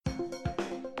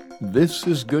This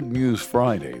is Good News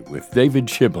Friday with David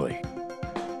Shibley.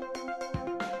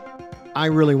 I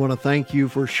really want to thank you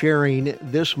for sharing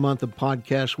this month of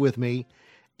podcasts with me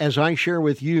as I share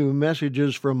with you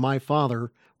messages from my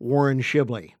father, Warren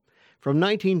Shibley. From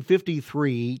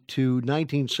 1953 to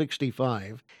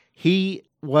 1965, he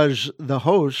was the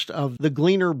host of the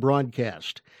Gleaner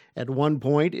broadcast. At one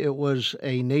point, it was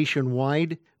a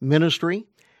nationwide ministry,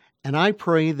 and I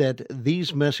pray that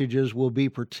these messages will be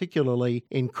particularly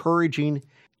encouraging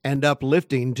and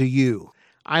uplifting to you.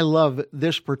 I love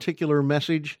this particular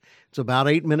message. It's about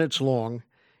 8 minutes long.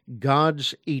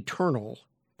 God's eternal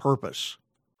purpose.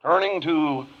 Turning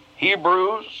to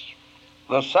Hebrews,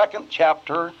 the 2nd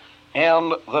chapter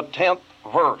and the 10th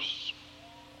verse.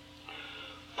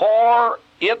 For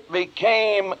it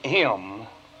became him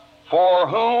for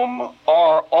whom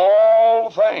are all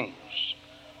things,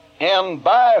 and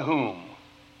by whom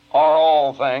are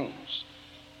all things,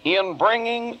 in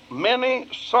bringing many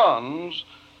sons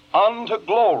unto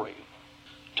glory,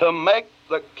 to make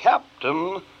the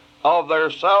captain of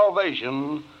their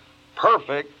salvation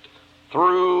perfect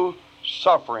through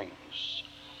sufferings.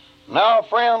 Now,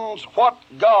 friends, what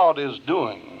God is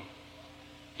doing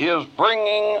is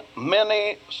bringing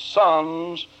many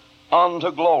sons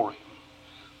unto glory.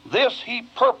 This he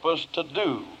purposed to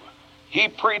do. He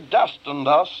predestined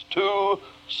us to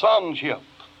sonship.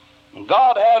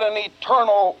 God had an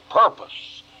eternal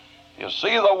purpose. You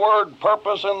see, the word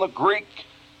purpose in the Greek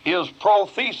is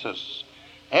prothesis,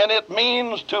 and it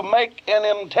means to make an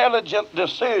intelligent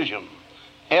decision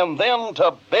and then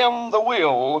to bend the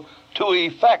will to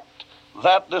effect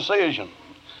that decision.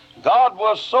 God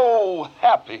was so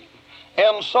happy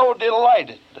and so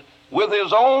delighted with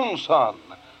his own Son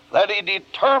that he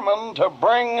determined to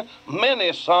bring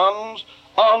many sons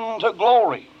unto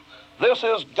glory. This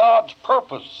is God's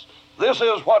purpose. This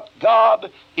is what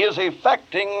God is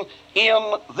effecting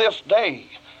in this day.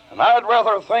 And I'd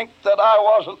rather think that I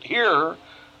wasn't here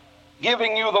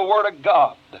giving you the Word of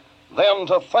God than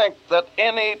to think that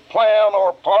any plan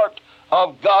or part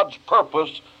of God's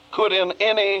purpose could in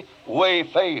any way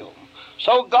fail.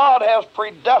 So God has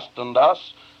predestined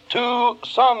us to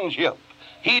sonship.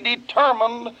 He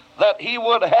determined that he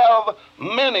would have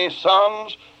many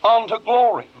sons unto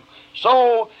glory.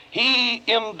 So he,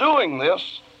 in doing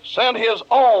this, sent his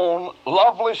own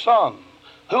lovely Son,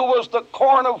 who was the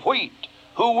corn of wheat,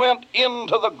 who went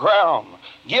into the ground,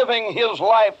 giving his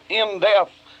life in death,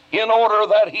 in order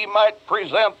that he might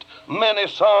present many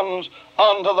sons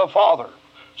unto the Father.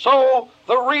 So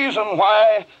the reason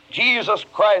why Jesus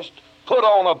Christ put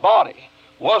on a body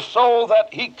was so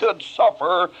that he could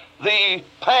suffer the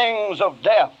pangs of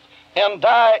death and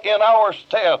die in our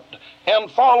stead and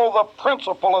follow the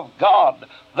principle of God,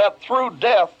 that through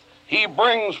death he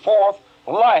brings forth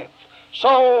life.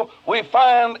 So we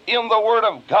find in the Word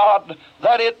of God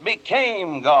that it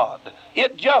became God.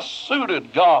 It just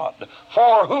suited God,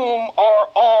 for whom are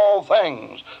all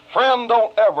things. Friend,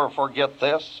 don't ever forget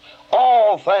this.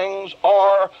 All things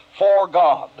are for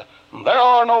God. There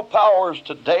are no powers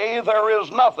today. There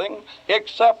is nothing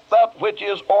except that which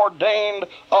is ordained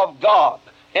of God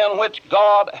and which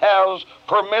God has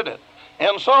permitted.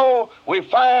 And so we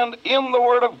find in the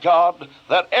Word of God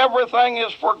that everything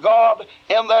is for God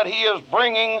and that he is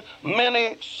bringing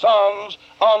many sons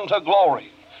unto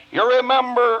glory. You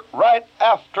remember right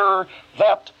after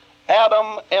that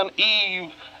Adam and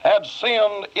Eve had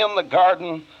sinned in the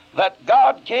garden, that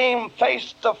God came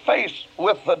face to face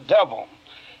with the devil.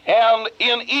 And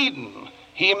in Eden,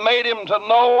 he made him to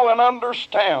know and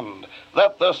understand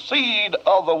that the seed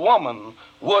of the woman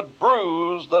would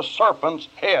bruise the serpent's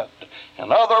head.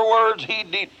 In other words, he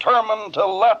determined to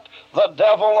let the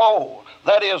devil know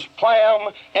that his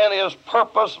plan and his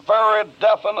purpose very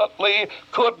definitely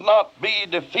could not be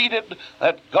defeated,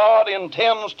 that God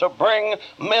intends to bring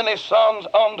many sons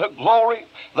unto glory,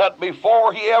 that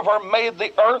before he ever made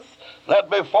the earth,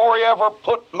 that before he ever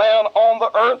put man on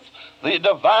the earth, the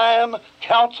divine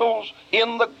councils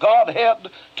in the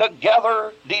Godhead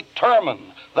together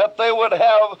determined that they would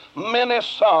have many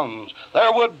sons.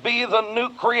 There would be the new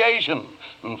creation.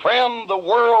 And friend, the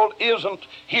world isn't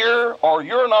here, or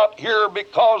you're not here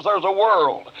because there's a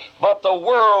world, but the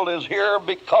world is here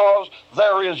because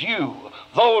there is you,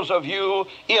 those of you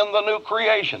in the new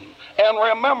creation. And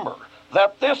remember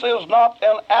that this is not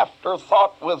an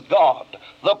afterthought with God,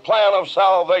 the plan of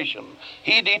salvation.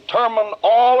 He determined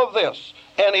all of this,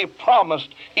 and he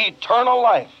promised eternal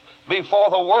life before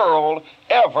the world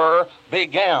ever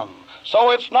began.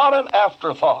 So it's not an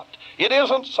afterthought. It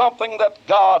isn't something that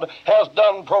God has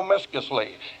done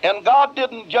promiscuously. And God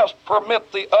didn't just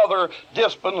permit the other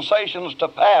dispensations to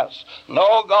pass.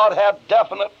 No, God had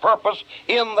definite purpose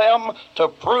in them to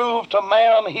prove to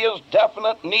man his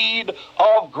definite need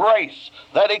of grace,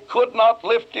 that he could not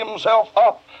lift himself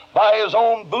up by his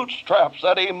own bootstraps,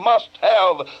 that he must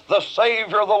have the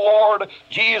Savior, the Lord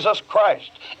Jesus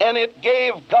Christ. And it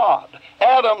gave God,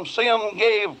 Adam's sin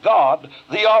gave God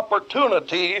the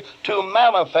opportunity to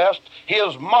manifest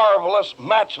his marvelous,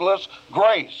 matchless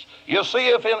grace. You see,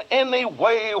 if in any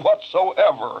way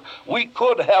whatsoever we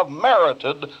could have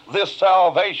merited this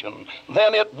salvation,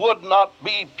 then it would not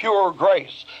be pure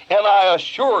grace. And I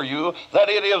assure you that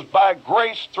it is by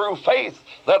grace through faith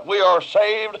that we are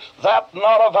saved, that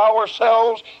not of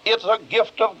ourselves. It's a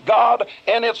gift of God,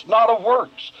 and it's not of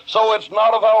works. So it's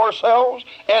not of ourselves,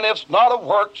 and it's not of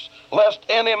works, lest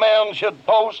any man should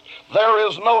boast. There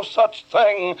is no such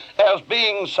thing as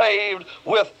being saved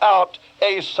without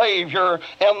a Savior,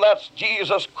 and that's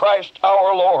Jesus Christ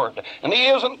our Lord. And he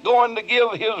isn't going to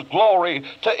give his glory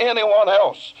to anyone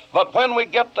else. But when we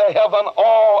get to heaven,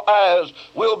 all eyes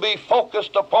will be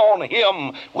focused upon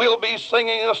him. We'll be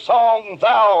singing a song,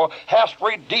 Thou hast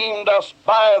redeemed us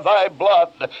by thy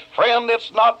blood. Friend,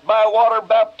 it's not by water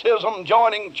baptism,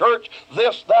 joining church,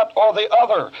 this, that, or the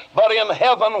other, but in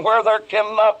heaven where there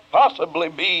cannot possibly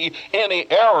be any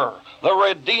error. The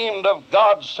redeemed of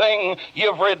God sing,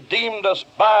 You've redeemed us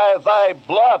by thy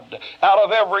blood, out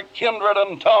of every kindred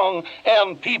and tongue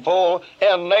and people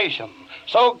and nation.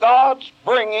 So God's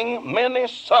bringing many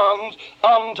sons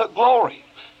unto glory.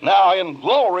 Now, in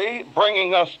glory,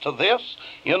 bringing us to this,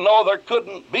 you know there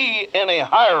couldn't be any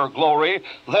higher glory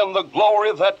than the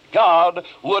glory that God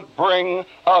would bring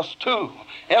us to.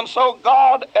 And so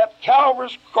God at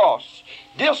Calvary's cross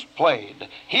displayed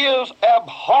his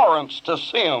abhorrence to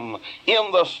sin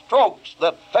in the strokes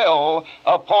that fell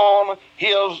upon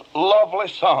his lovely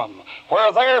Son.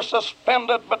 Where there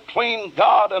suspended between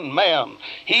God and man,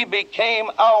 he became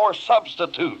our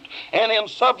substitute. And in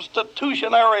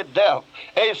substitutionary death,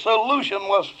 a solution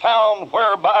was found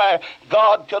whereby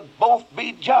God could both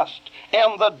be just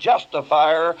and the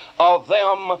justifier of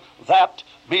them that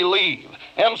believe.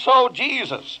 And so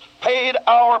Jesus paid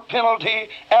our penalty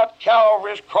at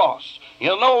Calvary's cross.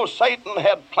 You know, Satan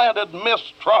had planted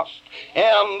mistrust,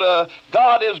 and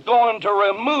God is going to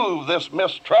remove this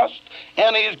mistrust,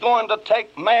 and he's going to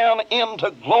take man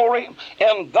into glory,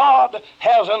 and God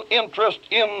has an interest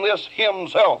in this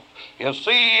himself. You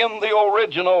see, in the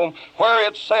original, where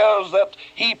it says that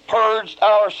he purged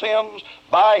our sins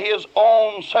by his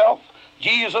own self,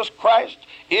 Jesus Christ,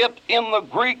 it in the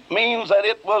Greek means that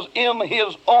it was in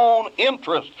his own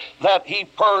interest that he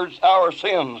purged our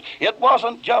sins. It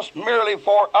wasn't just merely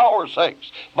for our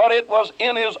sakes, but it was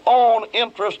in his own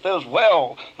interest as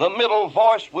well. The middle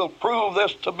voice will prove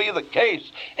this to be the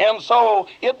case. And so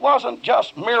it wasn't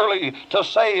just merely to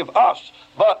save us,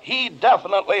 but he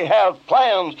definitely has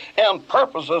plans and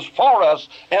purposes for us,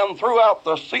 and throughout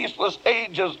the ceaseless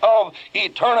ages of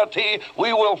eternity,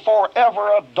 we will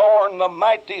forever adorn the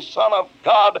mighty Son of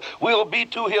God. We'll be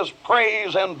to his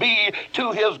praise and be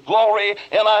to his glory,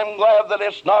 and I'm glad that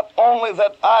it's not only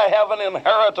that I have an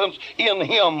inheritance in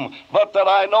him, but that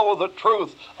I know the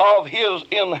truth of his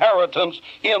inheritance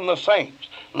in the saints.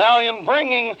 Now, in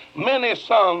bringing many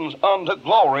sons unto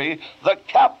glory, the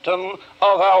captain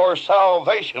of our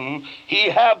salvation, he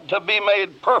had to be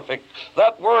made perfect.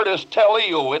 That word is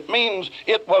teleo. It means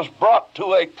it was brought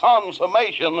to a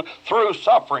consummation through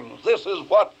sufferings. This is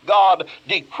what God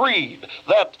decreed,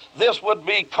 that this would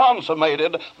be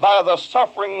consummated by the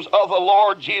sufferings of the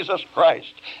Lord Jesus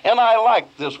Christ. And I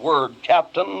like this word,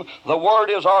 captain. The word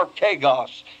is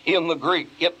archegos in the Greek.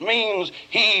 It means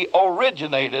he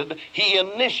originated, he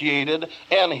initiated,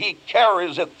 and he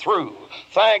carries it through.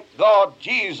 Thank God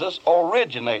Jesus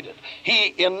originated.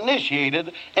 He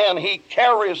initiated and he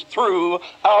carries through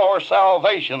our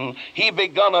salvation. He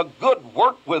begun a good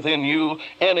work within you,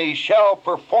 and he shall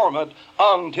perform it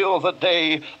until the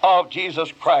day of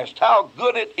Jesus Christ. How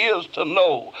good it is to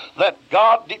know that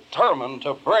God determined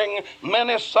to bring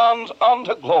many sons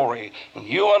unto glory. And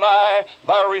you and I,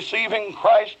 by receiving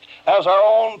Christ as our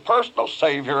own personal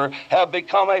Savior, have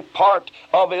become a part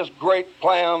of his great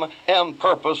plan and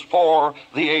purpose for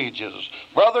the ages.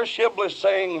 Brother Shibley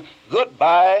saying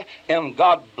goodbye, and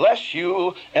God bless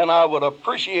you, and I would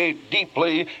appreciate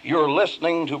deeply your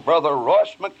listening to Brother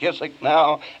Royce McKissick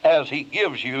now as he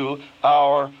gives you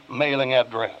our mailing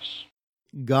address.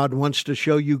 God wants to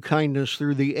show you kindness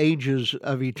through the ages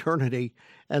of eternity,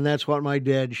 and that's what my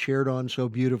dad shared on so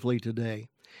beautifully today.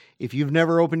 If you've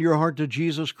never opened your heart to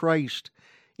Jesus Christ,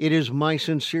 It is my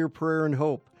sincere prayer and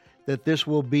hope that this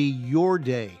will be your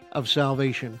day of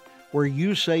salvation, where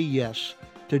you say yes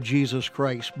to Jesus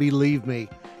Christ. Believe me,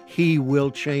 He will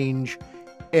change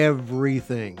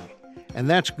everything. And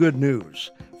that's good news.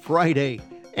 Friday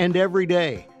and every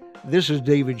day. This is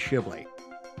David Shibley.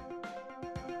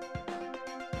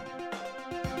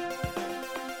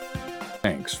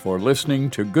 Thanks for listening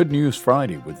to Good News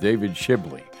Friday with David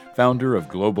Shibley, founder of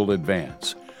Global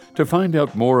Advance. To find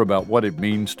out more about what it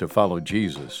means to follow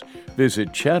Jesus,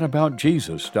 visit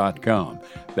chataboutjesus.com.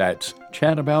 That's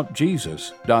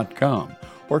chataboutjesus.com,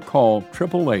 or call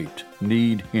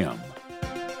 888-NEED-HIM.